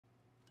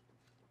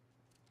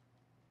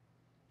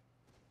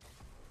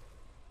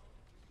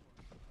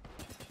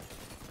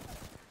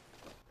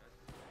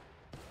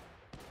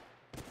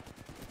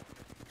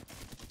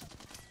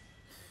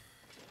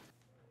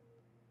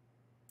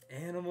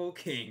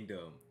Hippo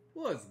Kingdom.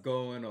 What's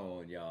going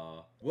on,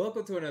 y'all?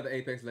 Welcome to another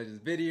Apex Legends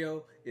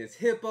video. It's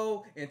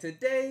Hippo, and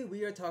today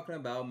we are talking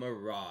about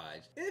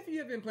Mirage. If you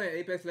have been playing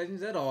Apex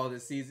Legends at all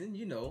this season,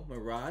 you know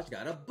Mirage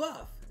got a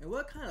buff. And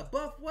what kind of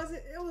buff was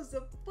it? It was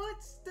a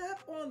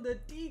footstep on the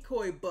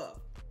decoy buff.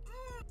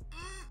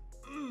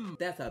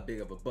 That's how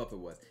big of a buff it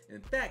was.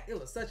 In fact, it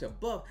was such a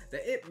buff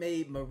that it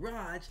made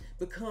Mirage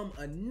become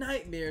a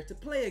nightmare to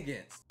play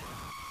against.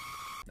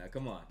 Now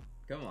come on.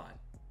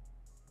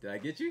 Did I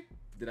get you?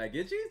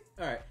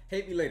 Alright,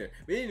 hate me later.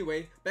 But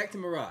anyway, back to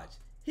Mirage.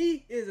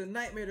 He is a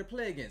nightmare to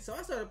play against. So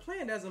I started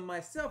playing as him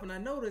myself, and I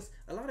noticed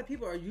a lot of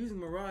people are using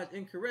Mirage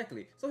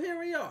incorrectly. So here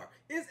we are.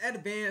 It's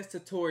advanced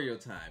tutorial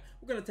time.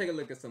 We're gonna take a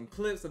look at some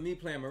clips of me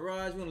playing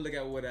Mirage. We're gonna look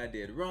at what I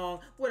did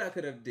wrong, what I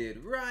could have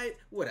did right,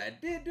 what I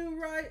did do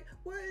right,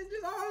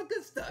 just all the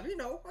good stuff, you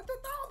know,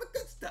 all the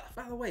good stuff.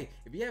 By the way,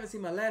 if you haven't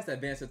seen my last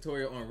advanced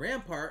tutorial on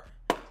Rampart,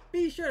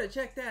 be sure to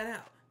check that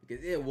out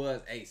because it was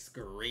a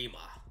screamer.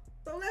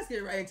 So let's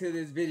get right into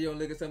this video and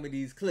look at some of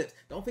these clips.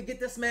 Don't forget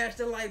to smash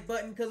the like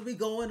button because we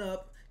going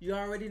up. You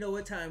already know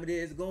what time it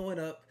is, going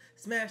up.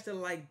 Smash the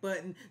like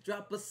button,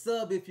 drop a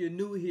sub if you're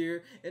new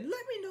here, and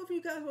let me know if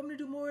you guys want me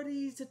to do more of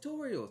these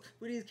tutorials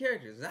with these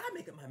characters. I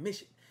make it my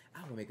mission.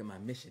 I will make it my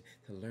mission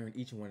to learn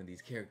each one of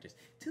these characters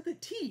to the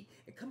T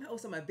and come out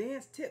with some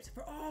advanced tips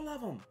for all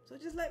of them. So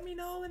just let me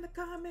know in the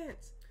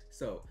comments.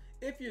 So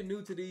if you're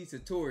new to these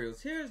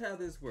tutorials, here's how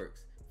this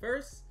works.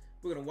 First,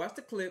 we're gonna watch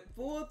the clip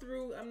full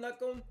through. I'm not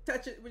gonna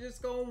touch it, we're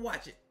just gonna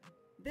watch it.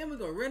 Then we're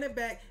gonna run it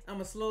back, I'm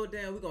gonna slow it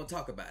down, we're gonna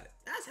talk about it.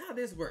 That's how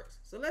this works.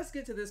 So let's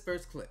get to this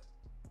first clip.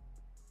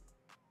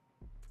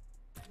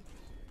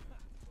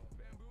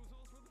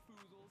 Bamboozles for the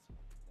foozles.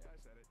 Yeah, I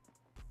said it.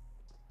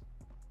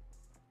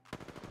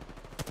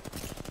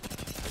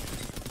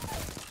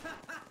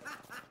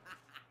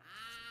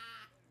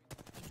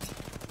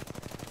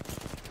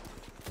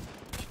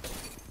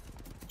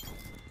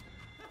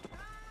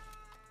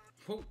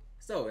 Whoa.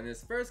 So in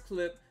this first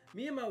clip,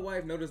 me and my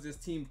wife noticed this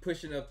team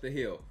pushing up the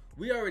hill.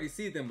 We already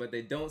see them, but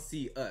they don't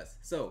see us.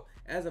 So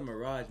as a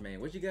Mirage main,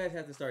 what you guys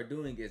have to start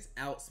doing is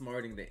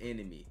outsmarting the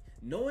enemy.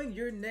 Knowing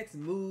your next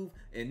move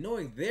and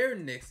knowing their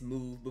next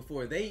move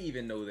before they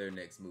even know their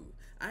next move.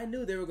 I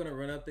knew they were gonna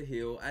run up the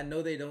hill. I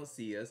know they don't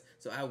see us.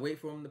 So I wait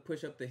for them to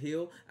push up the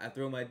hill. I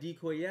throw my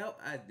decoy out.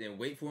 I then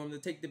wait for them to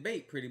take the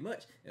bait pretty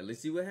much. And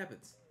let's see what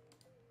happens.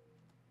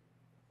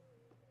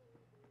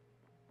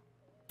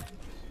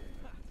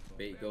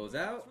 Bait goes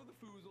out.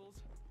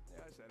 Yeah,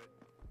 I said it.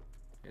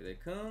 Here they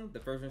come. The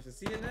first one should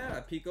see it now.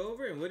 I peek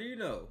over, and what do you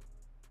know?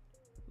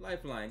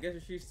 Lifeline. Guess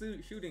what she's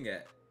shooting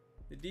at?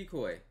 The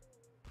decoy.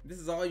 This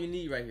is all you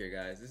need right here,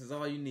 guys. This is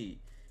all you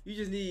need. You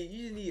just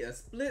need a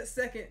split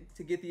second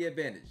to get the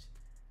advantage.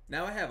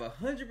 Now I have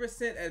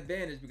 100%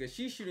 advantage because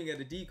she's shooting at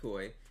the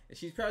decoy, and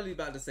she's probably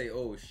about to say,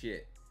 "Oh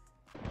shit."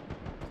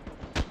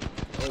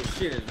 Oh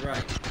shit is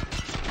right.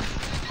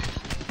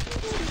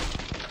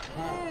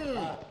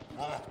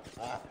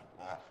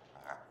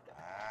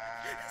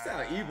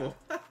 Sound evil.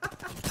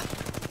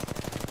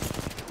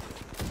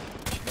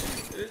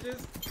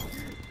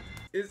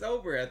 It's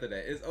over after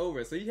that. It's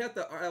over. So you have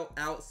to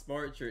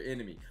outsmart your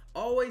enemy.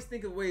 Always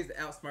think of ways to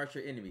outsmart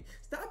your enemy.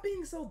 Stop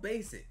being so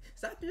basic.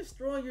 Stop just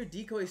throwing your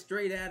decoy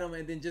straight at them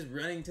and then just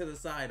running to the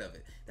side of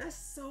it. That's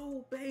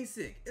so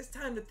basic. It's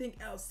time to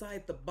think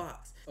outside the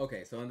box.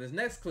 Okay, so in this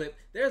next clip,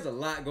 there's a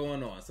lot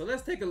going on. So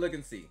let's take a look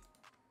and see.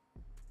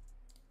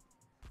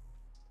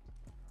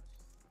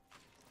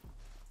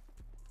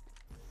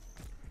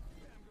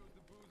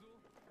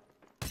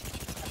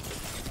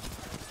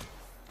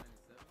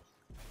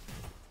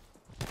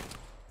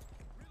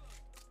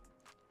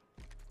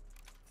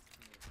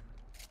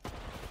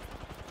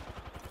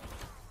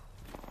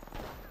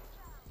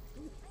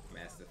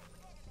 Massive.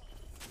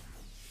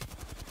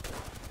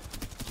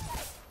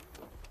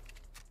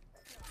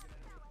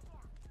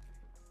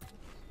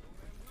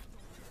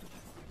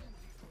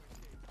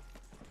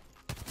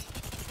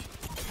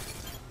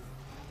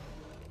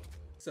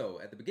 So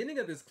at the beginning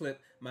of this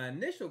clip, my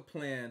initial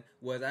plan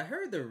was I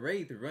heard the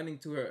Wraith running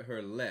to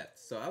her left.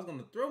 So I was going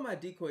to throw my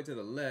decoy to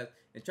the left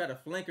and try to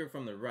flank her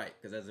from the right.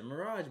 Because as a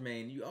Mirage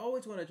main, you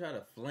always want to try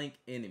to flank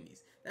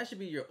enemies. That should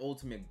be your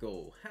ultimate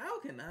goal. How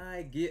can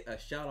I get a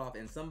shot off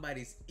in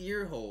somebody's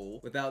ear hole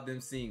without them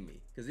seeing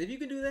me? Because if you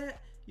can do that,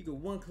 you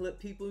can one clip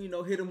people, you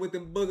know, hit them with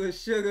them booger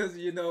sugars,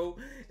 you know,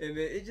 and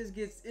then it just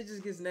gets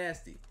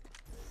nasty.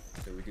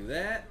 So we do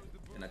that.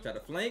 And I try to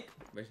flank,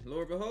 but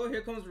Lord behold,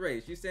 here comes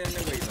Ray. She's standing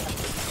there waiting on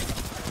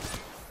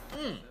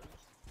me.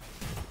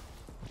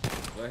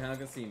 Bloodhound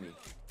can see me.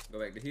 Go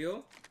back to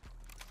heal.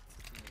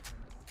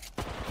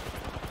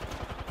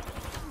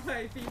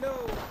 Wifey,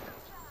 no!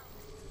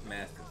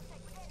 Master.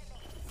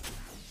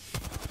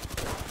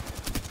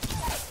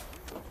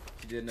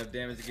 She did enough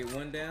damage to get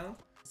one down.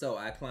 So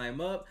I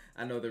climb up.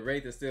 I know the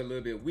Wraith is still a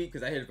little bit weak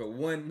because I hit her for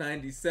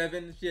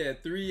 197. She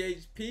had 3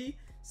 HP.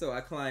 So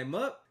I climb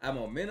up, I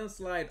momentum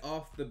slide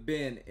off the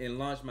bin and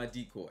launch my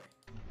decoy.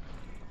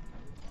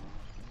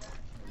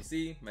 You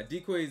see, my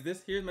decoy is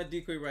this. Here's my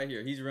decoy right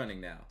here. He's running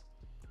now.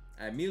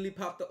 I immediately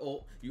pop the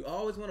ult. You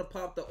always want to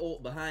pop the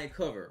ult behind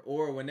cover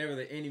or whenever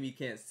the enemy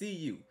can't see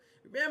you.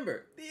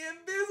 Remember, the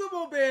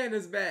invisible ban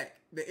is back.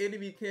 The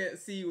enemy can't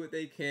see what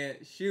they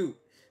can't shoot.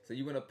 So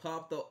you want to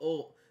pop the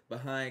ult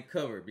behind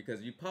cover,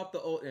 because you pop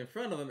the ult in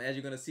front of them, as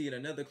you're going to see in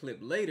another clip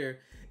later,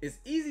 it's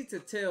easy to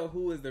tell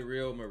who is the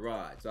real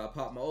Mirage. So I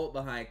pop my ult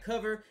behind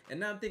cover, and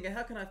now I'm thinking,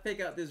 how can I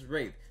fake out this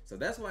Wraith? So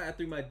that's why I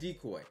threw my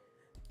decoy.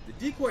 The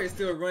decoy is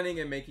still running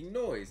and making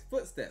noise,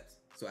 footsteps.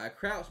 So I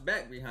crouch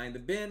back behind the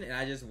bin and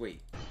I just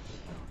wait.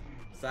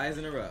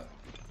 Sizing her up.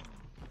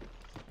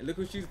 And look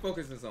who she's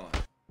focusing on.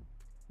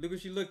 Look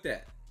what she looked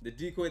at. The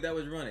decoy that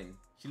was running.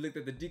 She looked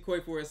at the decoy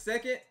for a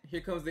second.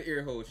 Here comes the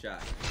ear hole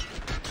shot.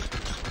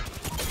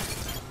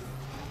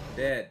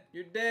 Dead.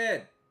 You're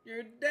dead.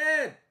 You're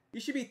dead.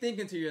 You should be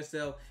thinking to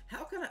yourself,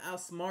 how can I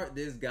outsmart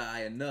this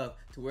guy enough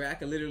to where I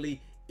can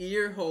literally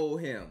ear hole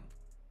him?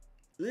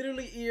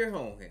 Literally ear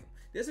hole him.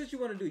 That's what you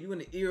want to do. You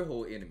want to ear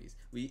hole enemies.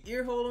 When you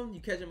ear hole them, you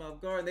catch them off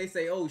guard, and they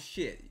say, oh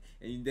shit.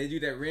 And they do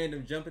that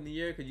random jump in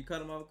the air because you caught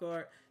them off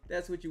guard.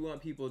 That's what you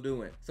want people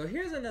doing. So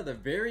here's another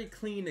very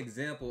clean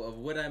example of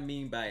what I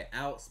mean by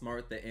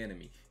outsmart the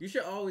enemy. You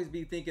should always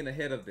be thinking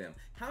ahead of them.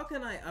 How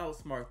can I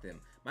outsmart them?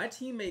 My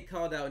teammate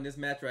called out in this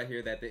match right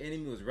here that the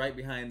enemy was right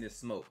behind this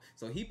smoke.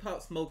 So he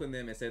popped smoke on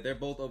them and said they're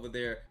both over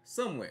there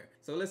somewhere.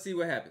 So let's see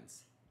what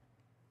happens.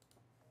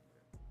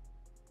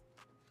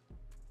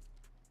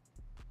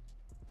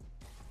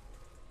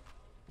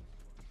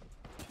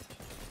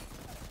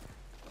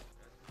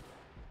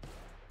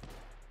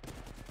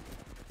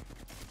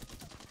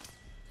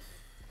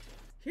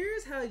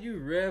 Here's how you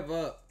rev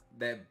up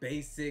that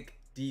basic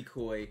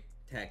decoy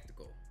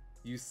tactical.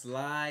 You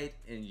slide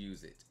and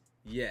use it.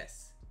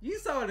 Yes, you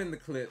saw it in the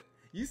clip.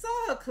 You saw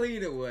how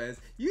clean it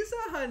was. You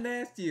saw how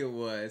nasty it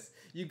was.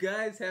 You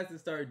guys have to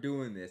start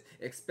doing this,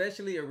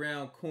 especially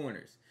around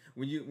corners.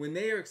 When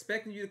they are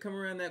expecting you to come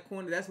around that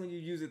corner, that's when you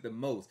use it the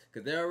most,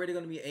 because they're already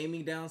going to be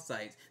aiming down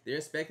sights. They're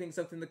expecting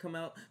something to come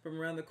out from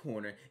around the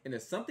corner, and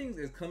if something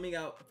is coming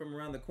out from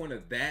around the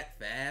corner that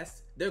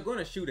fast, they're going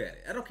to shoot at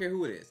it. I don't care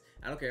who it is.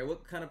 I don't care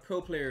what kind of pro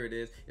player it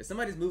is. If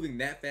somebody's moving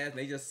that fast and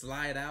they just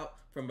slide out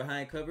from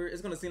behind cover,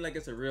 it's going to seem like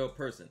it's a real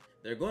person.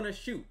 They're going to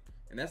shoot,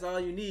 and that's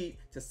all you need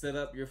to set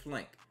up your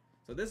flank.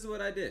 So this is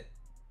what I did.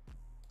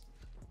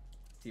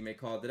 Teammate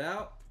called it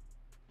out.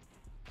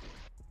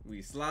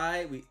 We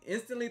slide, we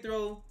instantly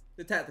throw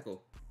the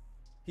tactical.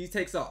 He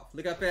takes off.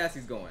 Look how fast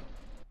he's going.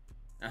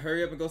 I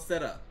hurry up and go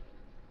set up.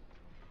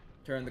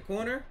 Turn the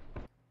corner.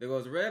 There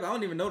goes Rev. I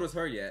don't even notice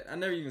her yet. I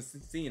never even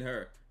seen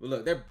her. But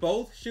look, they're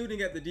both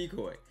shooting at the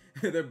decoy.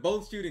 They're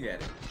both shooting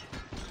at it.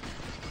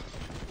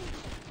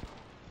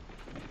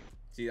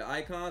 See the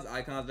icons?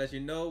 Icons let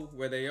you know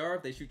where they are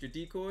if they shoot your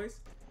decoys.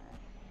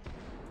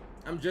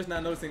 I'm just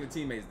not noticing the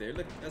teammates there.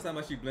 Look, that's how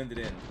much you blended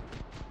in.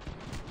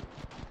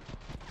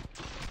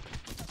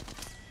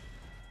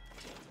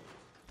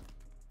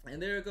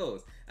 And there it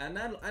goes. I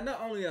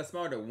not only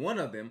outsmarted one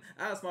of them,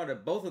 I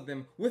outsmarted both of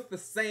them with the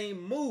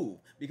same move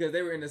because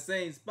they were in the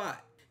same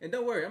spot. And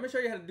don't worry, I'm gonna show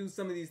you how to do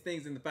some of these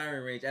things in the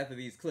firing range after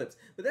these clips.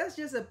 But that's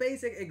just a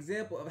basic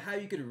example of how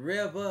you could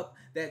rev up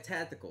that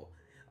tactical.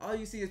 All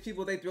you see is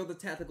people, they throw the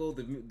tactical,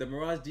 the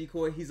Mirage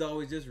decoy, he's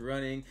always just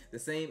running, the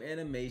same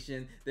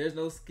animation, there's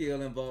no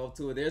skill involved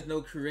to it, there's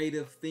no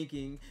creative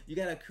thinking. You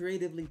gotta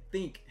creatively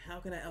think, how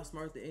can I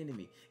outsmart the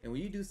enemy? And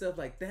when you do stuff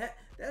like that,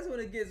 that's when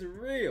it gets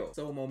real.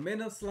 So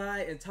momentum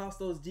slide and toss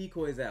those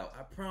decoys out.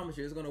 I promise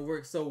you, it's gonna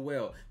work so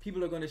well.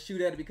 People are gonna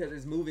shoot at it because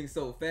it's moving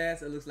so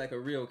fast, it looks like a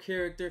real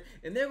character,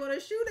 and they're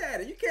gonna shoot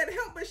at it. You can't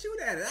help but shoot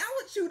at it. I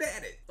would shoot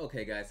at it.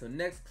 Okay guys, so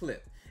next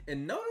clip.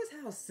 And notice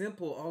how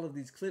simple all of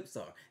these clips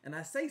are. And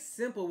I say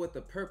simple with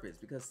a purpose,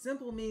 because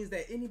simple means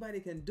that anybody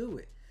can do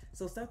it.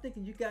 So stop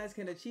thinking you guys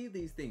can achieve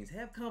these things.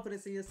 Have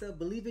confidence in yourself,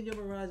 believe in your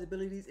Mirage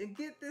abilities, and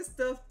get this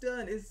stuff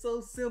done. It's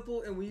so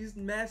simple, and when you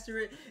master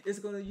it,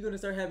 you're gonna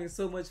start having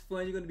so much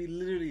fun. You're gonna be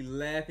literally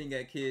laughing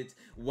at kids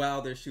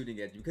while they're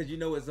shooting at you, because you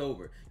know it's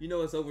over. You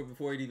know it's over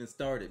before it even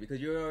started, because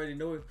you already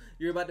know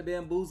you're about to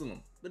bamboozle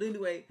them. But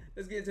anyway,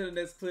 let's get into the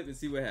next clip and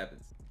see what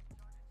happens.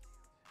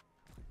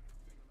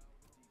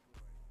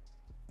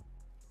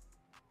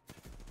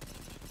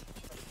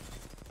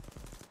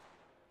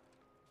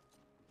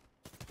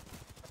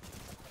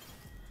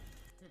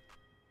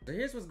 So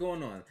here's what's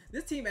going on.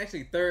 This team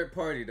actually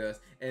third-partied us,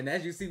 and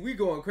as you see, we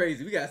going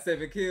crazy. We got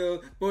 7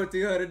 kills,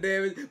 1,400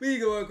 damage. We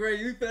going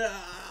crazy. We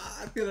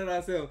feeling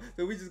ourselves.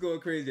 So we just going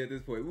crazy at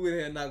this point. We went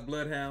ahead and knocked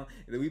Bloodhound,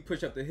 and then we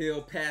push up the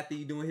hill.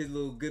 Pathy doing his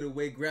little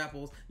getaway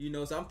grapples, you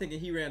know. So I'm thinking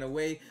he ran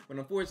away, but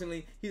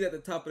unfortunately, he's at the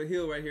top of the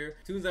hill right here.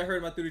 As soon as I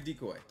heard him, I threw the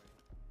decoy.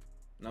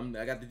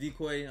 I got the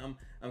decoy.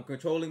 I'm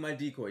controlling my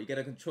decoy. You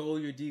gotta control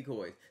your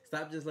decoys.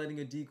 Stop just letting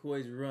your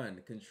decoys run.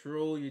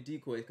 Control your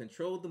decoys.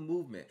 Control the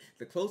movement.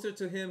 The closer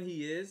to him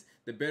he is,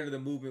 the better the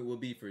movement will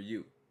be for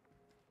you.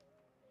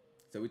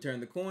 So we turn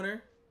the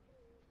corner.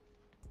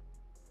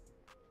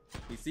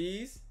 He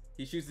sees.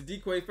 He shoots the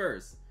decoy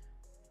first.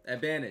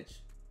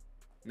 Advantage.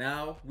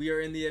 Now we are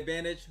in the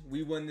advantage.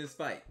 We won this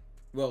fight.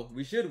 Well,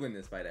 we should win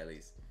this fight at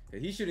least.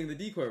 Cause he's shooting the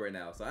decoy right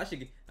now, so I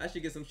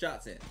should get some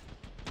shots in,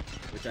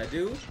 which I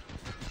do.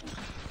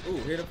 Ooh,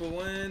 hit him for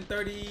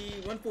 130,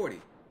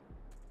 140.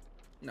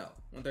 No,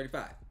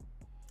 135.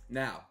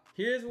 Now,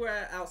 here's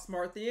where I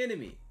outsmart the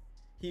enemy.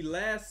 He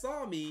last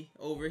saw me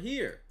over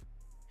here.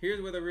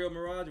 Here's where the real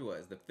Mirage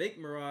was. The fake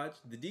Mirage,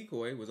 the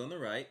decoy, was on the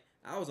right.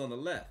 I was on the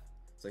left.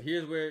 So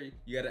here's where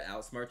you gotta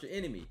outsmart your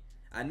enemy.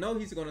 I know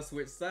he's gonna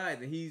switch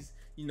sides, and he's,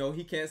 you know,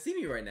 he can't see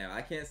me right now.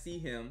 I can't see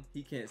him,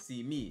 he can't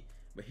see me.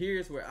 But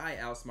here's where I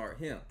outsmart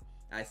him.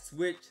 I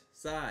switch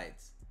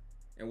sides.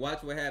 And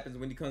watch what happens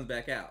when he comes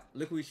back out.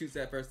 Look who he shoots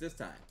at first this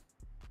time.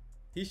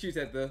 He shoots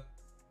at the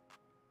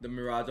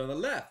Mirage on the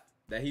left.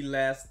 That he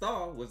last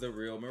saw was a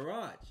real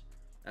Mirage.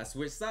 I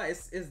switch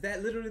sides. It's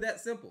that literally that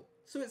simple.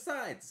 Switch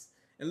sides.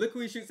 And look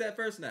who he shoots at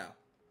first now.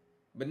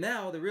 But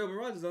now the real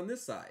Mirage is on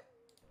this side.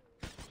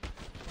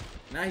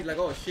 Now he's like,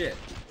 oh shit,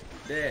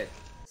 dead.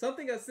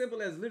 Something as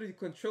simple as literally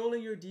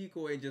controlling your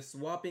decoy and just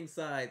swapping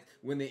sides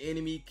when the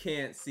enemy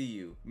can't see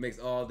you makes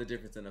all the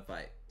difference in a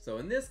fight. So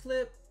in this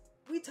clip,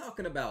 we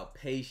talking about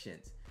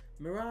patience.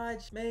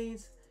 Mirage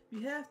mains,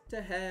 you have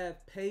to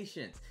have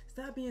patience.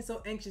 Stop being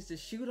so anxious to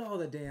shoot all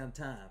the damn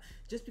time.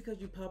 Just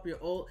because you pop your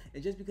ult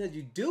and just because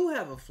you do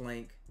have a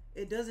flank,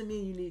 it doesn't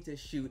mean you need to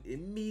shoot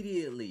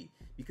immediately,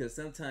 because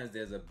sometimes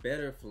there's a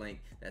better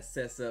flank that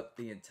sets up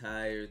the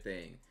entire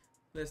thing.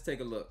 Let's take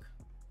a look.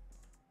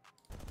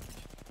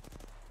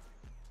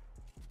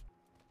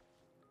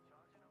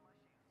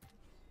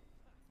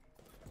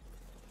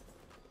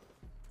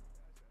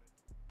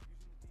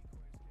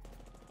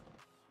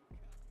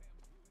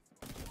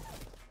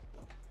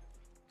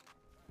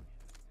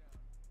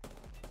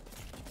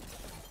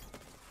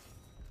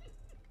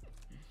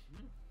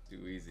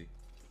 Too easy.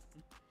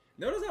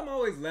 Notice I'm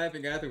always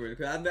laughing afterwards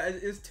because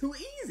it's too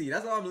easy.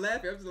 That's why I'm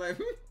laughing. I'm just like,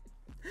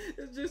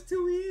 it's just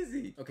too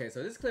easy. Okay,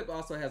 so this clip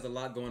also has a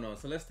lot going on,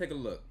 so let's take a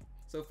look.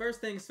 So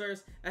first things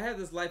first, I have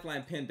this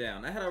lifeline pinned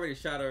down. I had already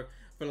shot her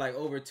for like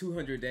over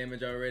 200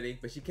 damage already,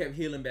 but she kept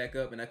healing back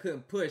up and I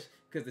couldn't push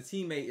because the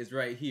teammate is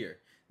right here.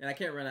 And I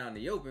can't run out in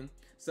the open.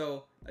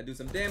 So I do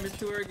some damage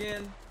to her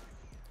again,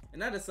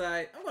 and I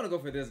decide I'm gonna go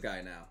for this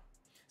guy now.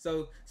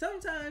 So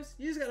sometimes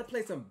you just gotta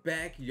play some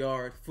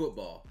backyard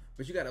football,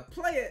 but you gotta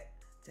play it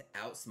to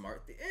outsmart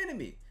the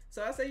enemy.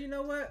 So I say, you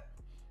know what?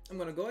 I'm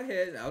gonna go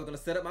ahead and I was gonna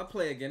set up my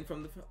play again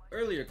from the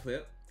earlier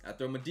clip. I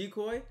throw my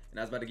decoy and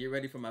I was about to get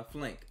ready for my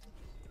flank.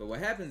 But what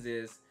happens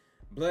is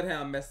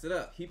Bloodhound messed it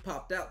up. He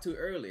popped out too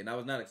early and I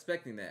was not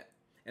expecting that.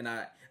 And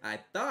I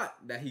thought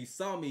that he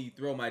saw me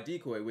throw my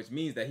decoy, which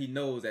means that he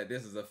knows that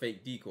this is a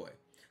fake decoy.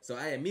 So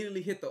I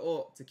immediately hit the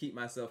ult to keep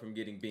myself from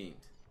getting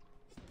beamed.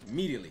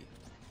 Immediately.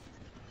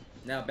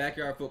 Now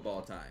backyard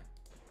football time.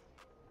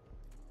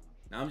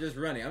 Now I'm just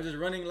running. I'm just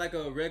running like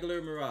a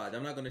regular Mirage.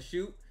 I'm not going to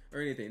shoot or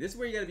anything. This is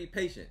where you got to be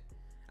patient.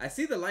 I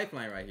see the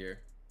lifeline right here.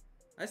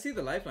 I see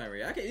the lifeline right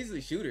here. I can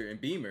easily shoot her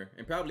and beam her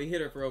and probably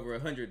hit her for over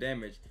 100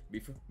 damage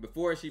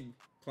before she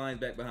climbs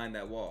back behind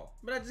that wall.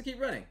 But I just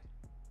keep running.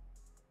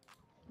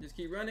 Just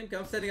keep running because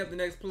I'm setting up the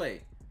next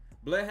play.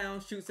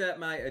 Bloodhound shoots at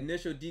my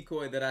initial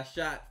decoy that I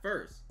shot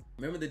first.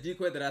 Remember the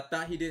decoy that I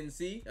thought he didn't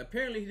see?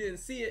 Apparently he didn't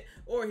see it,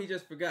 or he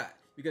just forgot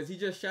because he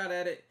just shot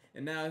at it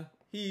and now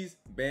he's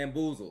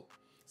bamboozled.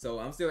 So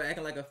I'm still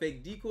acting like a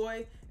fake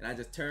decoy and I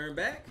just turn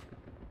back.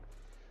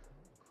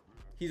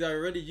 He's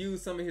already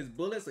used some of his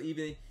bullets, so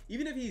even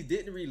if he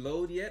didn't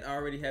reload yet, I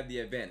already have the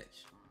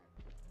advantage.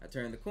 I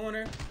turn the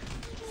corner,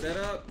 set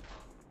up,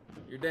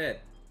 you're dead.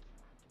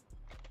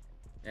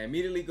 And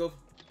immediately go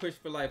push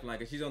for lifeline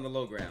because she's on the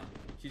low ground.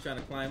 She's trying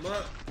to climb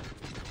up.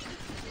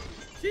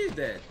 She's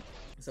dead.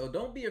 So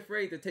don't be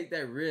afraid to take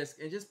that risk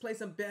and just play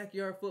some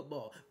backyard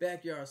football,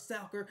 backyard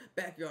soccer,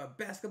 backyard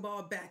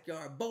basketball,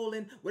 backyard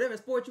bowling, whatever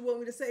sport you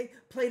want me to say,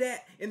 play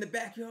that in the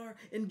backyard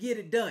and get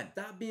it done.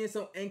 Stop being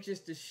so anxious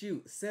to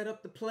shoot. Set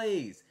up the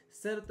plays.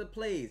 Set up the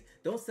plays.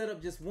 Don't set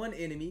up just one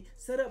enemy.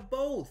 Set up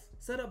both.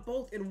 Set up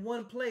both in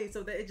one play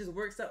so that it just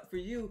works out for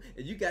you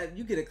and you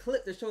get a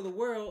clip to show the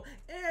world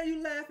and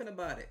you laughing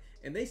about it.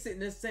 And they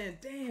sitting there saying,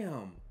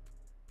 damn,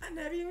 I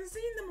never even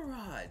seen the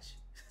Mirage.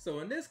 So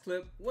in this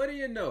clip, what do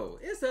you know?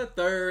 It's a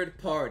third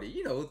party.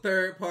 You know,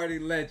 third party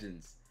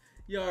legends.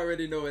 You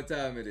already know what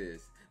time it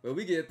is. But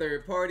we get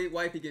third party,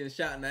 wifey getting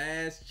shot in the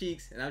ass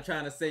cheeks, and I'm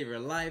trying to save her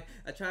life.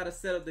 I try to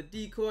set up the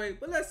decoy,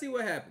 but let's see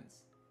what happens.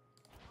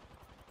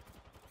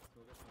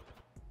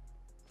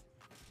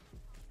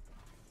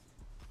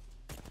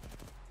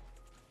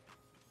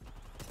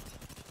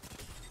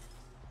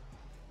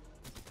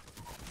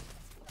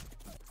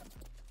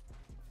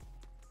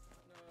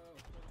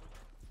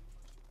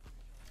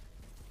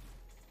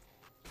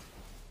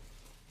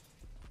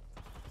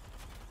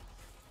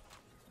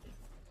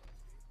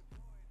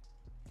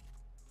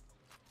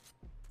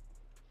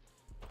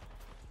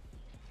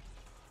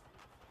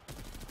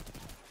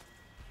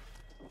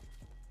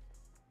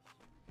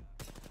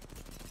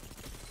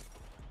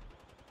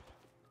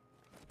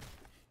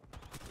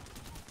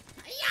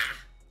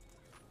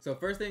 So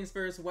first things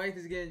first, wife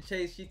is getting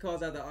chased. She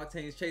calls out the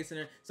Octane's chasing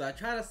her. So I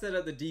try to set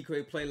up the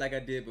decoy play like I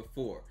did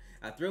before.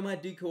 I throw my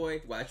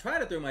decoy. Well, I try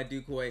to throw my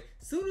decoy.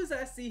 Soon as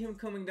I see him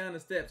coming down the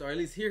steps, or at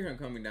least hear him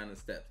coming down the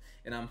steps,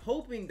 and I'm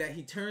hoping that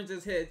he turns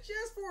his head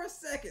just for a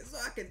second so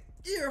I can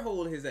ear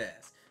hold his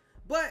ass.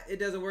 But it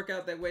doesn't work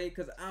out that way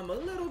because I'm a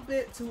little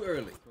bit too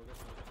early,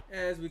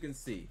 as we can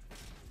see.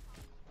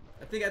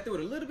 I think I threw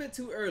it a little bit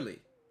too early,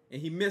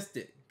 and he missed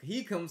it.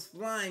 He comes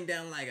flying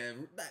down like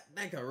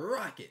a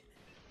rocket.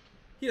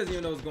 He doesn't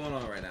even know what's going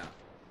on right now.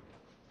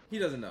 He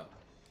doesn't know.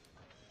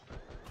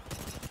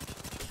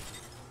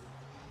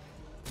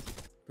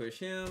 Push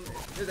him.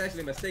 It was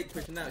actually a mistake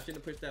pushing out. Shouldn't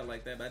have pushed out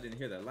like that, but I didn't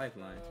hear that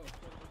lifeline.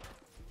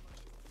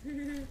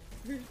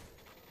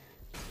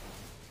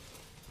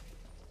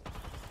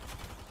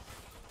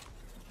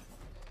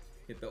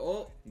 Hit the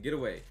ult, get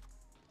away.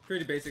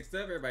 Pretty basic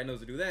stuff. Everybody knows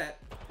to do that.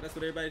 That's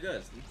what everybody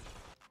does.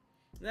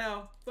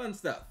 Now, fun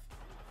stuff.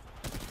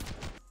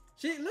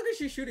 Look at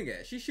she's shooting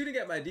at. She's shooting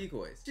at my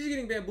decoys. She's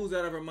getting bamboozled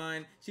out of her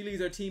mind. She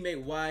leaves her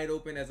teammate wide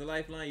open as a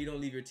lifeline. You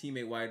don't leave your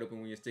teammate wide open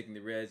when you're sticking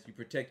the res. You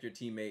protect your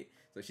teammate.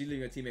 So she's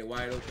leaving her teammate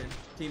wide open.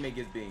 Teammate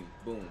gets beamed.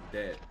 Boom,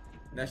 dead.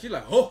 Now she's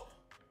like, oh,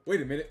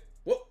 wait a minute.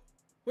 What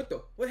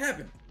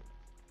happened?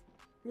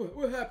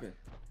 What happened?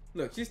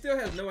 Look, she still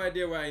has no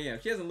idea where I am.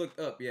 She hasn't looked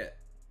up yet.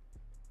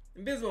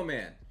 Invisible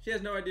Man. She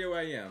has no idea where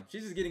I am.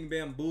 She's just getting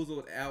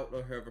bamboozled out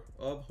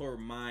of her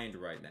mind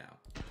right now.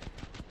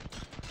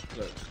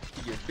 Look,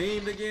 she gets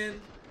beamed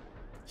again.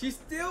 She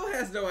still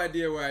has no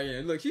idea where I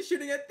am. Look, she's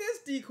shooting at this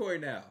decoy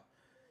now.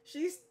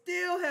 She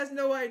still has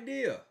no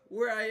idea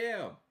where I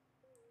am.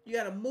 You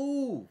gotta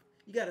move.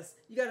 You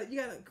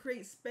gotta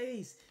create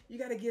space. You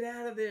gotta get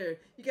out of there.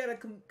 You gotta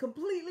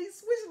completely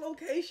switch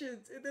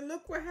locations, and then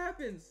look what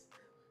happens.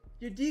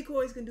 Your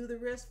decoys can do the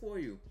rest for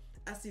you.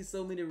 I see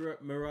so many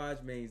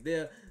Mirage mains.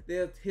 They'll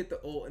hit the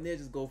ult and they'll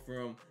just go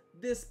from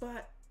this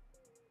spot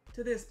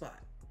to this spot.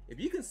 If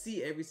you can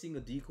see every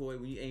single decoy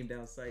when you aim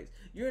down sights,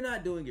 you're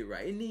not doing it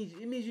right. It means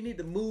you need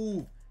to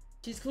move.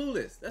 She's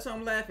clueless. That's why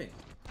I'm laughing.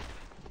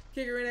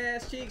 Kick her in the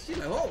ass cheeks. She's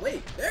like, oh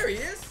wait, there he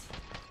is.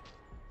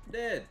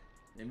 Dead.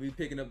 And we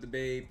picking up the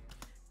babe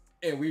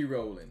and we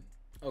rolling.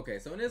 Okay,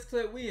 so in this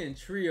clip, we in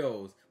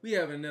trios. We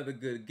have another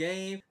good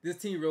game. This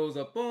team rolls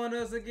up on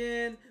us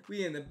again.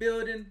 We in the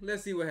building.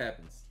 Let's see what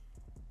happens.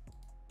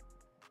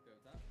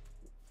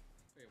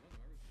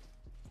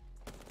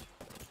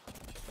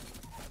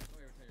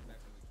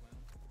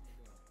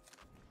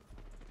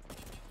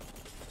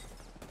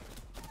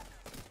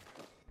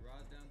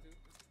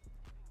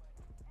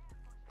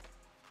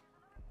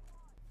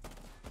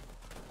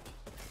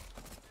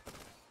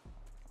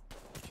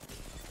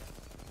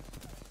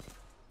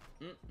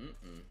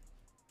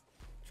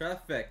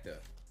 Trifecta.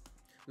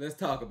 Let's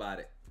talk about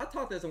it. I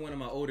taught this in one of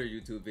my older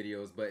YouTube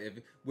videos, but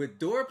with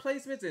door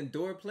placements and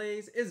door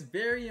plays, it's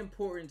very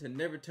important to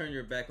never turn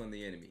your back on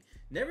the enemy.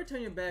 Never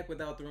turn your back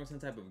without throwing some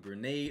type of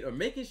grenade or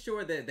making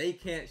sure that they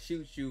can't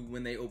shoot you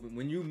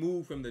when you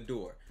move from the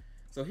door.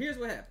 So here's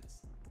what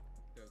happens.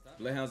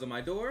 Bloodhound's on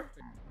my door.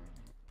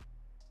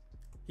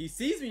 He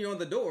sees me on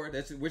the door,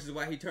 which is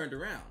why he turned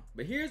around.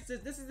 But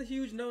this is a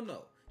huge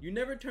no-no. You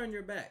never turn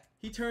your back.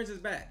 He turns his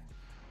back.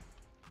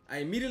 I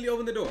immediately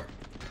open the door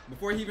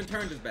before he even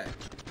turned his back.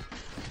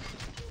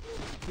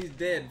 He's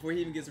dead before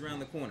he even gets around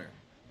the corner.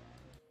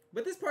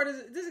 But this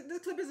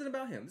clip isn't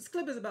about him. This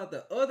clip is about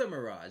the other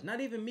Mirage, not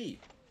even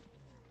me.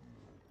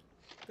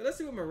 So let's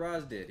see what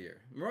Mirage did here.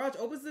 Mirage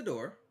opens the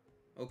door.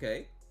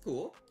 Okay,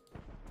 cool.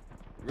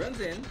 Runs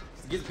in,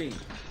 gets beamed.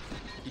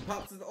 He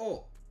pops his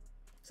ult.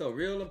 So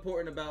real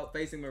important about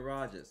facing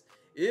Mirages.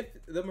 If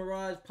the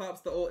Mirage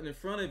pops the ult in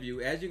front of you,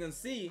 as you can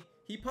see,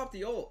 he popped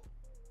the ult,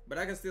 but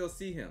I can still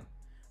see him.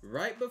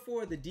 Right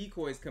before the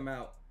decoys come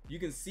out, you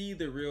can see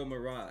the real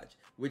Mirage,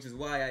 which is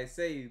why I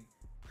say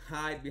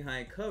hide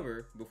behind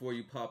cover before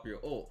you pop your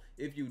ult.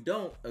 If you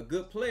don't, a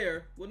good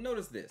player will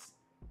notice this.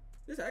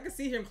 I can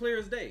see him clear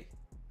as day.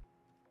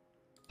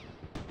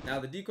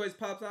 Now the decoys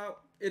pops out,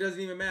 it doesn't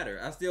even matter.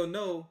 I still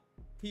know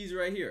he's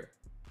right here.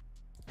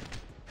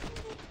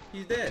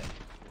 He's dead.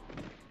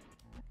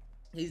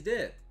 He's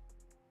dead.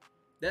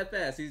 That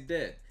fast, he's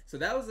dead. So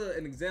that was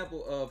an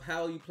example of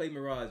how you play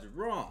Mirage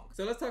wrong.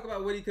 So let's talk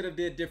about what he could have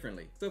did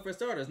differently. So for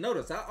starters,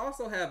 notice I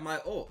also have my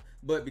ult,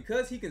 but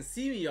because he can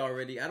see me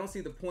already, I don't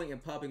see the point in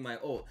popping my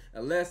ult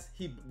unless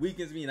he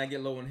weakens me and I get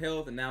low in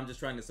health, and now I'm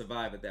just trying to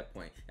survive at that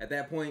point. At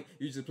that point,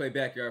 you just play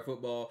backyard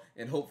football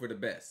and hope for the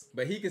best.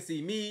 But he can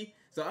see me,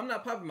 so I'm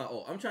not popping my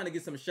ult. I'm trying to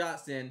get some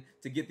shots in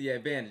to get the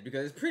advantage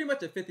because it's pretty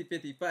much a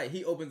 50-50 fight.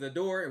 He opens the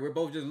door and we're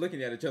both just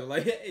looking at each other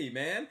like, hey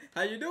man,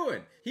 how you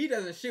doing? He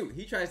doesn't shoot.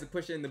 He tries to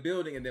push in the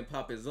building and then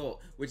pop his ult,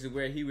 which is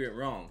where he went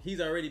wrong. He's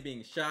already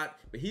being shot,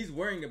 but he's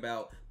worrying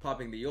about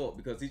popping the ult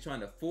because he's trying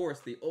to force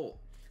the ult.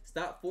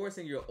 Stop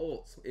forcing your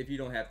ults if you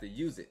don't have to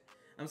use it.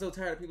 I'm so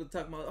tired of people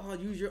talking about, oh,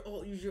 use your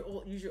ult, use your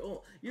ult, use your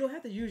ult. You don't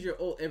have to use your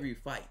ult every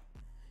fight.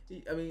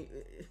 I mean,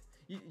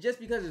 just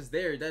because it's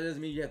there, that doesn't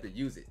mean you have to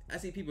use it. I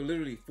see people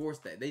literally force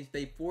that.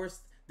 They force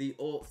the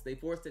ults, they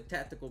force the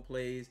tactical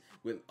plays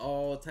with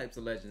all types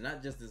of legends,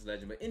 not just this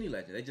legend, but any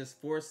legend. They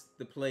just force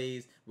the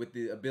plays with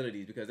the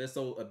abilities because they're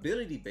so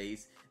ability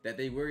based that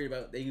they worry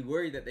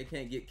that they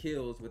can't get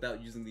kills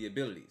without using the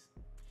abilities.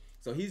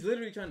 So he's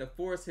literally trying to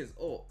force his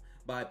ult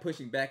by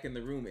pushing back in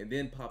the room and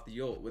then pop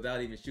the ult without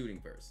even shooting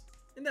first.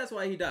 And that's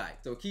why he died.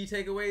 So key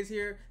takeaways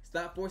here: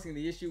 stop forcing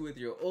the issue with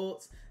your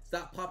ults.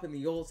 Stop popping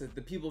the ults if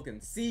the people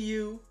can see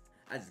you.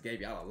 I just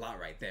gave y'all a lot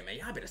right there, man.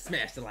 Y'all better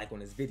smash the like on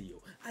this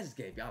video. I just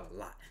gave y'all a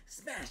lot.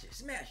 Smash it,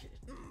 smash it.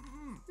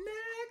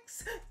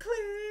 Next clip.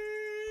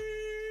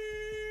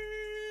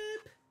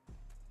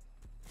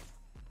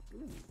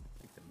 Ooh,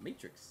 like the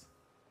Matrix.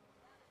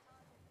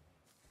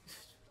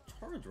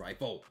 Charge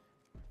rifle.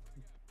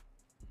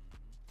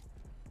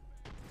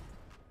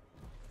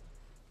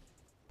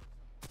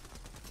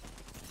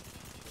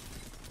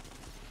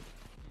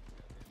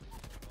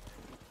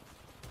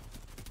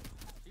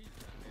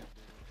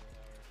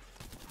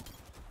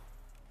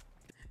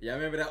 Y'all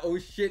remember that oh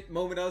shit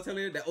moment I was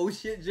telling you? That oh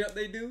shit jump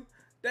they do?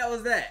 That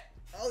was that.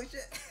 Oh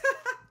shit.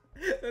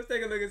 Let's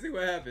take a look and see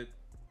what happened.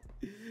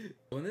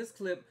 In this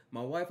clip,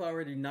 my wife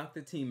already knocked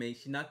the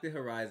teammate. She knocked the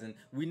Horizon.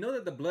 We know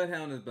that the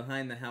Bloodhound is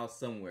behind the house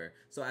somewhere.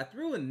 So I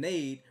threw a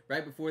nade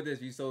right before this.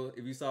 If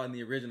you saw in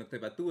the original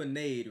clip, I threw a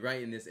nade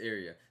right in this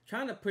area,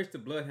 trying to push the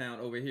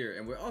Bloodhound over here.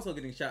 And we're also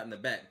getting shot in the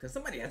back because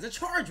somebody has a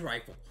charge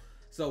rifle.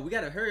 So we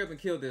got to hurry up and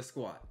kill this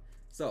squad.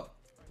 So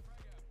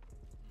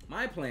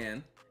my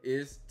plan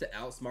is to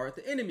outsmart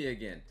the enemy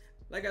again.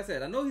 Like I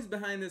said, I know he's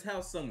behind this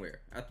house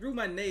somewhere. I threw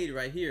my nade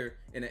right here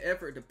in an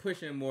effort to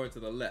push him more to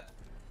the left.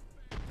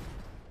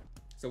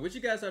 So what you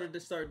guys ought to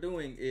start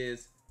doing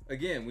is,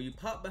 again, when you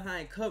pop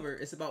behind cover,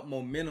 it's about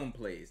momentum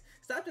plays.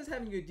 Stop just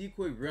having your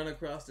decoy run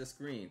across the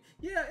screen.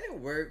 Yeah, it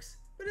works,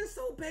 but it's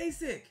so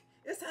basic.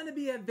 It's time to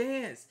be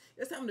advanced.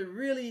 It's time to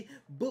really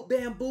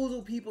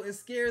bamboozle people and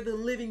scare the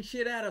living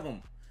shit out of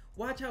them.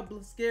 Watch how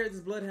scared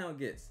this Bloodhound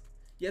gets.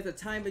 You have to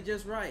time it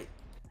just right.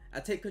 I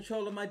take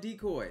control of my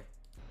decoy.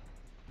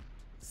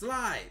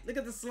 Slide. Look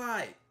at the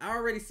slide. I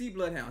already see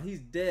Bloodhound. He's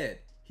dead.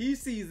 He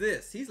sees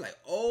this. He's like,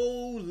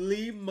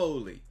 holy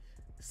moly.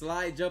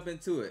 Slide jump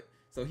into it.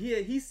 So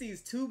he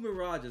sees two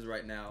Mirages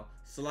right now.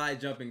 Slide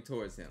jumping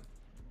towards him.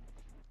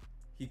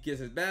 He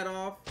gets his bat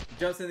off.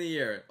 Jumps in the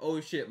air. Oh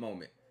shit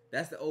moment.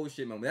 That's the oh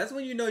shit moment. That's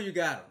when you know you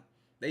got him.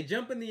 They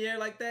jump in the air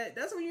like that.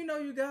 That's when you know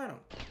you got him.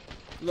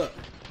 Look.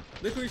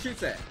 Look who he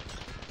shoots at.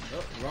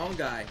 Oh, wrong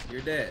guy. You're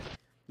dead.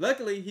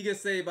 Luckily, he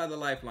gets saved by the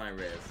lifeline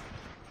res.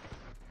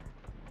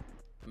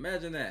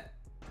 Imagine that.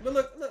 But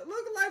look at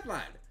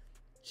lifeline.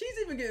 She's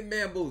even getting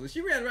bamboozled.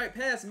 She ran right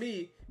past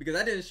me because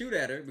I didn't shoot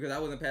at her because I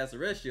wasn't past the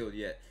res shield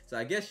yet. So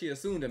I guess she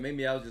assumed that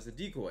maybe I was just a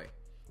decoy.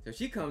 So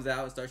she comes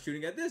out and starts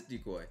shooting at this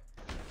decoy.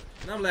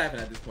 And I'm laughing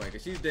at this point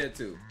because she's dead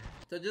too.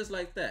 So just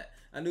like that,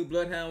 I knew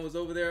Bloodhound was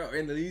over there, or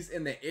at least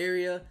in the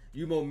area.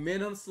 You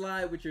momentum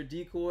slide with your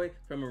decoy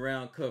from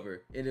around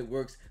cover, and it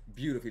works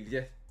beautifully.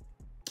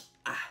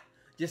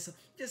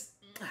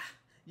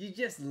 You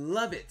just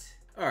love it.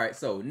 All right,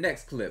 so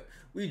next clip.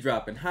 We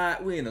dropping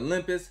hot. We in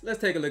Olympus. Let's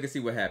take a look and see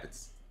what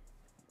happens.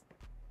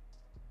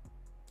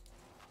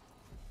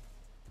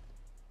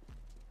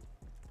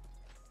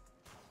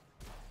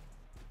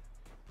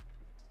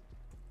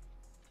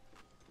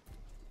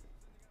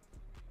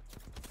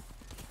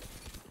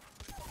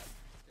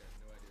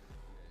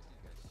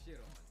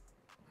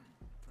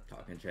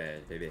 Talking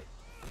trash, baby.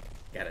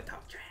 Gotta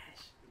talk trash.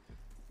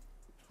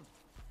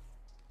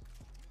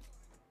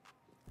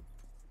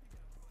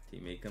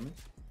 Teammate coming.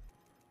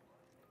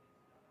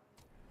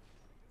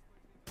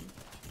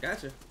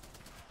 Gotcha.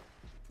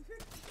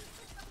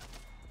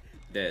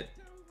 Dead.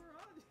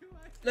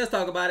 Let's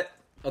talk about it.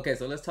 Okay,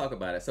 so let's talk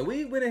about it. So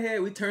we went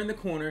ahead, we turned the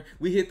corner,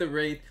 we hit the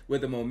Wraith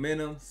with a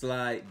momentum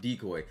slide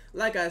decoy.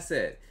 Like I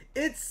said,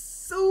 it's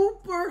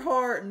super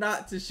hard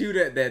not to shoot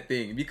at that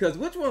thing because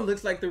which one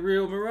looks like the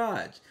real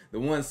Mirage? The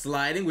one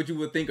sliding, which you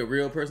would think a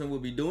real person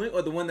would be doing,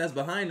 or the one that's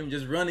behind him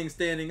just running,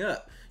 standing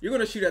up? You're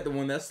gonna shoot at the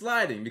one that's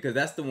sliding because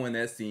that's the one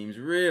that seems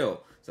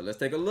real. So let's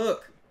take a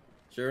look.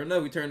 Sure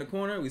enough, we turn the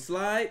corner, we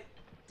slide,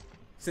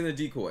 send a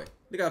decoy.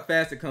 Look how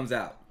fast it comes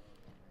out.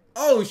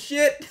 Oh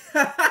shit!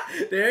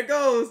 There it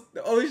goes.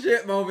 The oh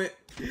shit moment.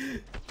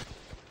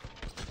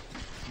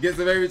 Gets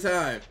him every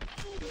time.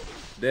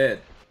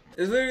 Dead.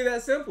 It's literally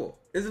that simple.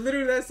 It's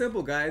literally that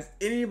simple, guys.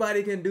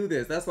 Anybody can do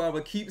this. That's why I'm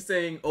gonna keep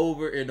saying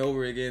over and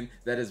over again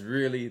that it's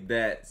really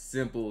that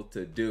simple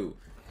to do.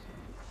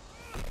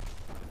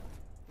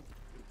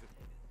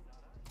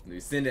 We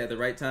send it at the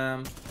right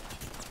time.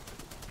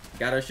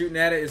 Got her shooting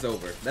at it, it's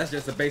over. That's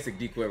just a basic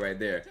decoy right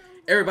there.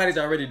 Everybody's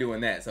already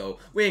doing that, so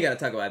we ain't gotta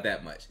talk about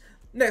that much.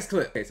 Next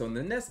clip. Okay, so in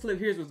the next clip,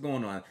 here's what's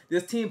going on.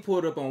 This team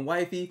pulled up on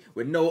wifey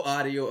with no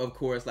audio, of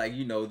course, like,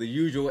 you know, the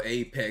usual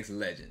Apex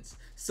Legends.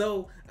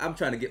 So I'm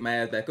trying to get my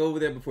ass back over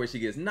there before she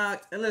gets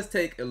knocked, and let's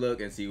take a look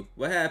and see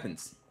what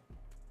happens.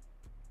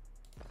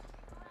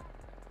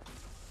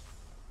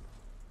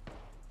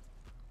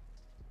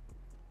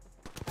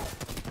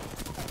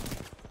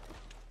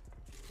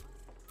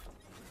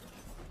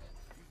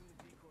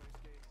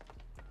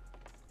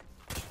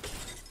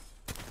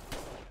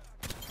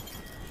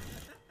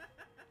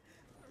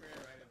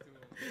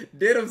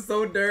 Did him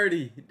so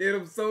dirty. Did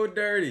him so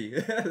dirty.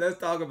 Let's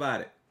talk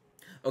about it.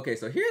 Okay,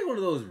 so here's one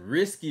of those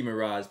risky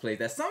Mirage plays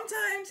that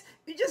sometimes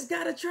you just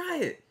gotta try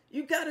it.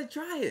 You gotta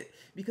try it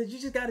because you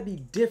just gotta be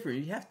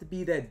different. You have to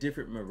be that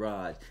different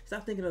Mirage.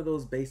 Stop thinking of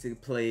those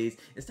basic plays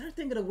and start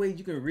thinking of ways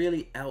you can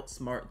really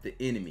outsmart the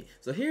enemy.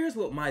 So here's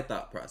what my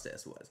thought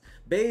process was.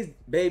 Babe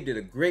did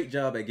a great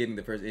job at getting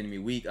the first enemy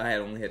weak. I had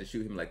only had to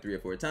shoot him like 3 or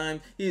 4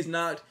 times. He's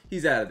knocked.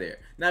 He's out of there.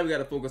 Now we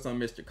gotta focus on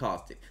Mr.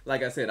 Caustic.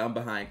 Like I said, I'm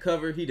behind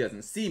cover. He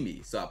doesn't see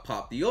me. So I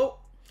pop the ult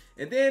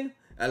and then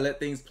I let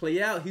things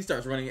play out. He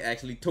starts running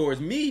actually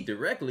towards me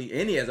directly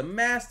and he has a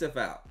Mastiff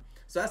out.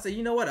 So I said,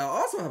 you know what? I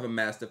also have a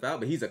Mastiff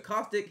out, but he's a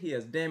Caustic. He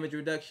has damage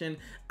reduction.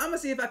 I'm going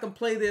to see if I can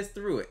play this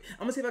through it. I'm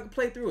going to see if I can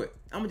play through it.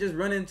 I'm going to just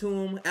run into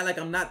him, act like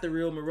I'm not the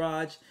real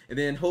Mirage, and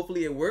then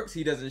hopefully it works.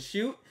 He doesn't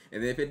shoot.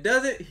 And then if it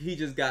doesn't, he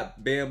just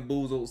got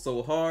bamboozled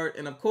so hard.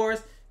 And of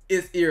course,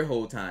 it's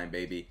earhole time,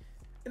 baby.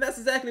 And that's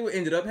exactly what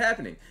ended up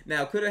happening.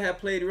 Now, could I have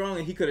played wrong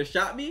and he could have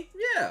shot me?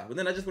 Yeah. But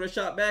then I just would have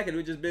shot back and it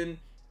would have just been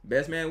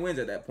best man wins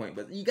at that point.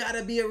 But you got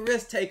to be a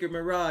risk taker,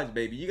 Mirage,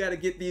 baby. You got to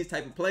get these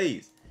type of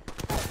plays.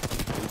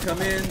 Come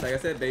in, like I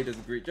said, Babe does a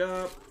great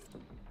job.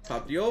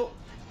 Pop the ult.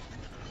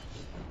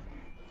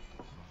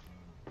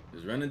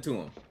 Just run into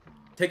him.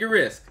 Take a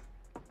risk.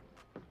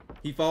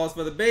 He falls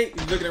for the bait.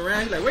 He's looking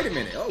around. He's like, wait a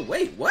minute. Oh,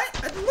 wait, what?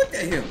 I just looked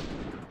at him.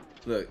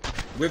 Look,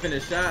 whipping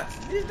his shot.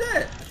 He's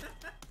dead.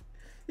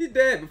 He's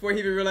dead before he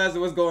even realized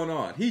what's going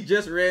on. He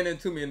just ran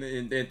into me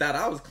and thought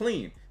I was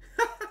clean.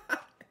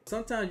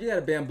 Sometimes you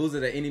gotta bamboozle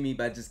the enemy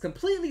by just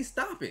completely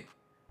stopping.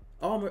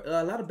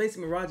 A lot of basic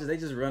Mirages, they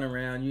just run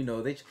around, you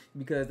know,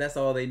 because that's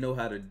all they know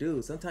how to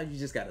do. Sometimes you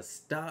just gotta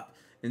stop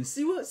and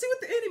see what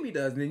the enemy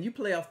does, and then you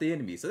play off the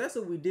enemy. So that's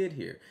what we did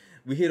here.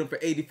 We hit him for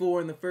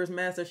 84 in the first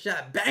Master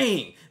shot,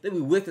 bang! Then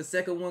we whiffed the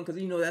second one,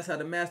 because you know that's how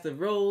the Master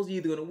rolls. You're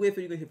either gonna whiff or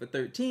you're gonna hit for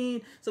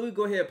 13. So we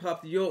go ahead and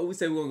pop the ult. We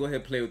say we're gonna go ahead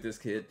and play with this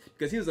kid,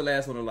 because he was the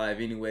last one alive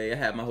anyway. I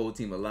had my whole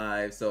team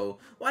alive, so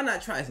why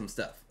not try some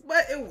stuff?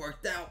 But it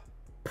worked out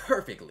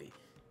perfectly.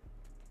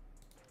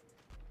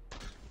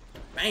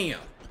 Bam!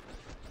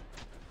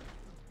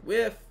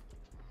 Whiff.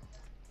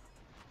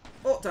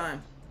 Ult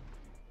time.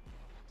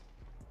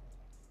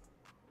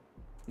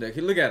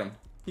 Look at him.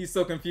 He's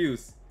so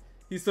confused.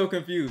 He's so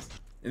confused.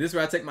 And this is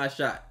where I take my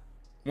shot.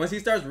 Once he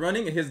starts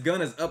running and his gun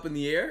is up in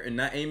the air and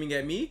not aiming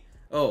at me,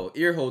 oh,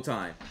 earhole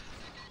time.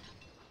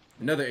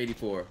 Another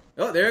 84.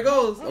 Oh, there it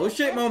goes. Oh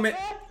shit moment.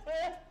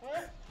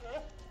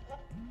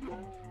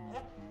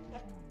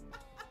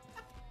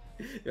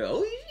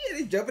 Oh shit,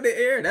 they jump in the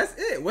air. That's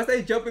it. Once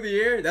they jump in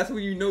the air, that's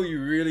when you know you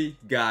really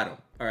got them.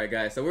 Alright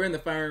guys, so we're in the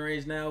firing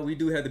range now. We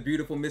do have the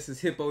beautiful Mrs.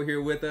 Hippo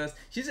here with us.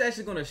 She's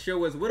actually going to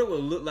show us what it would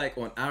look like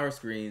on our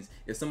screens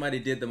if somebody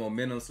did the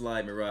momentum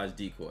slide Mirage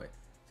decoy.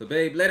 So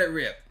babe, let it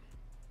rip.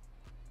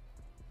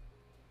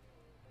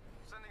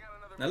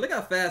 Now look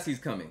how fast he's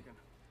coming.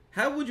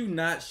 How would you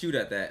not shoot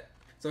at that?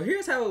 So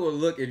here's how it would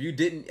look if you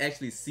didn't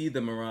actually see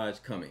the Mirage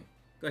coming.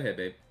 Go ahead,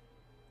 babe.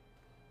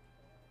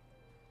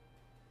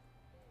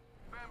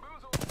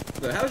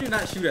 So how would you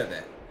not shoot at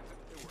that?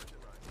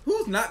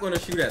 Who's not going to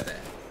shoot at that?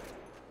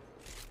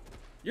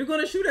 You're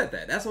gonna shoot at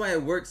that. That's why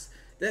it works.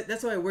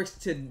 That's why it works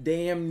to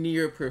damn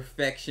near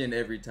perfection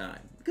every time.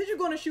 Because you're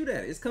gonna shoot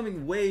at it. It's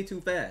coming way too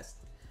fast.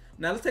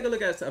 Now let's take a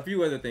look at a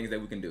few other things that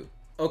we can do.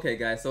 Okay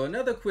guys, so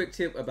another quick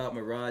tip about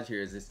Mirage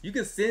here is this. You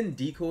can send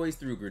decoys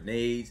through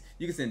grenades.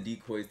 You can send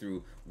decoys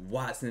through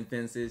Watson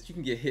fences. You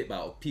can get hit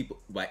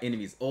by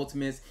enemies'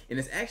 ultimates. And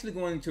it's actually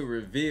going to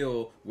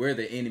reveal where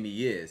the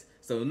enemy is.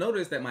 So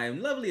notice that my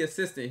lovely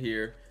assistant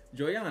here,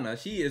 Joyanna,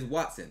 she is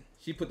Watson.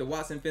 She put the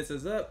Watson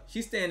fences up.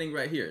 She's standing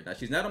right here. Now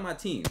she's not on my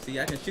team. See,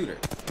 I can shoot her.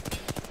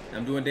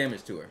 I'm doing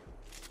damage to her.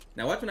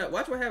 Now watch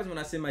what happens when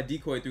I send my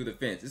decoy through the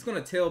fence. It's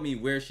gonna tell me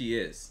where she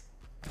is.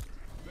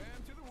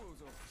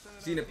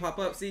 Seen it pop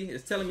up? See,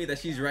 it's telling me that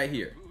she's right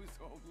here.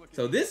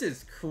 So this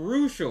is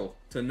crucial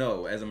to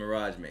know as a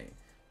Mirage main.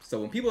 So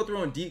when people are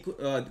throwing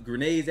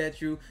grenades at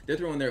you, they're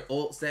throwing their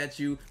ults at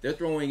you, they're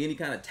throwing any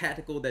kind of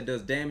tactical that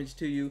does damage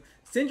to you,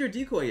 send your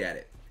decoy at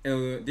it.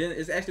 And then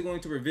it's actually going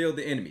to reveal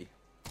the enemy.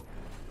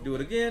 Do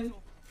it again.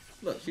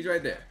 Look, she's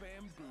right there.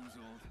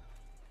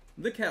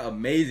 Look how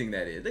amazing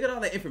that is. Look at all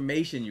that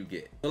information you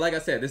get. But like I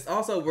said, this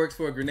also works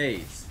for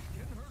grenades.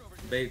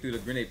 Babe threw the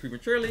grenade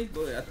prematurely.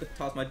 Go ahead, I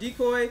toss my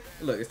decoy.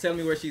 Look, it's telling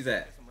me where she's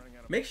at.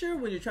 Make sure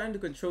when you're trying to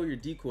control your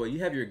decoy, you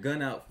have your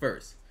gun out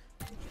first.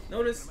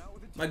 Notice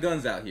my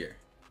gun's out here.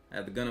 I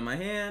have the gun in my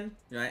hand.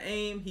 You know, I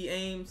aim, he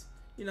aims,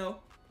 you know,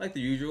 like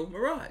the usual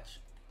Mirage.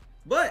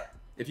 But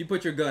if you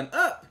put your gun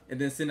up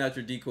and then send out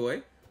your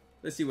decoy,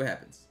 let's see what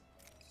happens.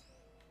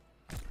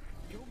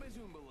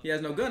 He has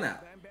no gun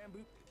out.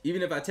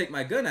 Even if I take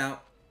my gun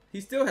out,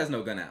 he still has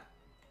no gun out.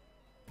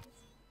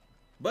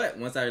 But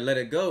once I let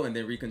it go and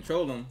then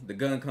recontrol him, the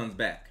gun comes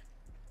back.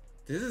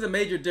 This is a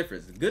major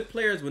difference. Good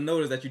players will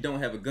notice that you don't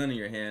have a gun in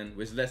your hand,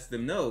 which lets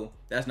them know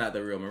that's not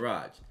the real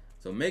Mirage.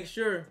 So make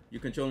sure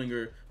you're controlling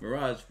your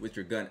Mirage with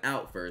your gun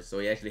out first, so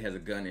he actually has a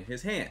gun in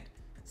his hand.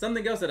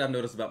 Something else that I've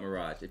noticed about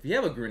Mirage, if you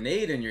have a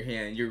grenade in your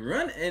hand, your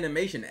run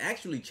animation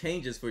actually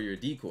changes for your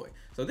decoy.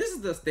 So this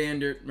is the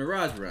standard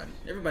Mirage run.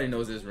 Everybody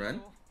knows this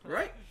run,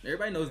 right?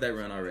 Everybody knows that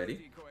run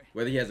already.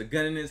 Whether he has a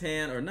gun in his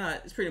hand or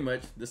not, it's pretty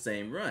much the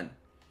same run.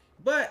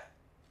 But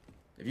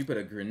if you put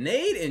a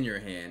grenade in your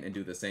hand and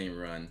do the same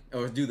run,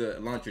 or do the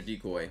launcher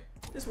decoy,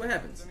 this is what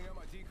happens.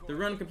 The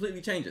run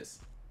completely changes.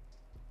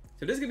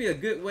 So this could be a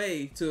good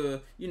way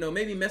to, you know,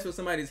 maybe mess with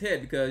somebody's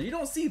head, because you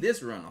don't see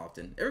this run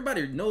often.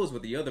 Everybody knows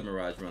what the other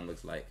Mirage run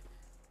looks like,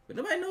 but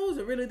nobody knows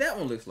what really that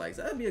one looks like.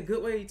 So that'd be a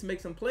good way to make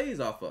some plays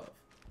off of.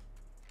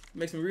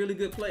 Make some really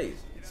good plays.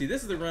 See,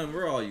 this is the run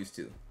we're all used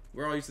to.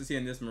 We're all used to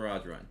seeing this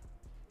Mirage run,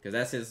 because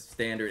that's his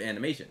standard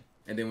animation.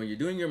 And then when you're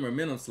doing your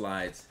momentum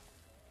slides,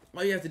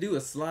 all you have to do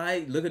is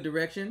slide, look a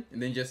direction, and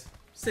then just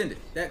send it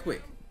that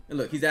quick. And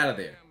look, he's out of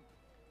there.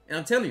 And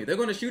I'm telling you, they're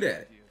going to shoot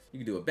at it. You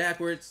can do it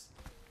backwards.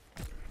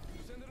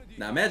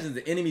 Now imagine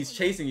the enemy's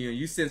chasing you and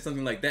you send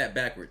something like that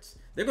backwards.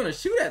 They're going to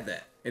shoot at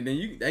that. And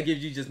then that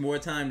gives you just more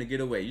time to get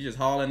away. You're just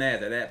hauling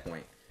ass at that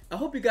point. I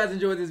hope you guys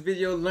enjoyed this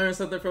video, learned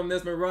something from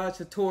this Mirage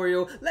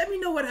tutorial. Let me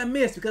know what I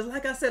missed, because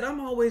like I said,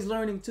 I'm always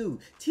learning too.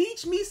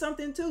 Teach me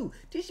something too.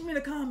 Teach me in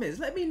the comments.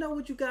 Let me know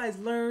what you guys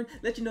learned.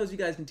 Let you know if you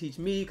guys can teach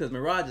me, because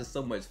Mirage is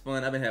so much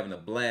fun. I've been having a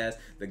blast.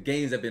 The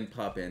games have been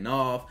popping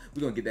off.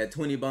 We're going to get that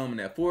 20 bomb and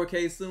that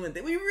 4K soon, and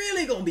then we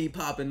really going to be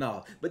popping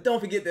off. But don't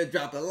forget to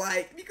drop a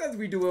like, because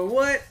we doing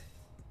what?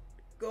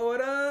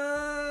 Going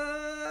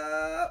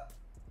up.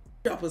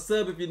 Drop a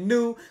sub if you're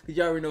new, because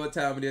you already know what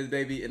time it is,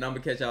 baby. And I'm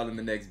going to catch y'all in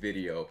the next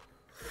video.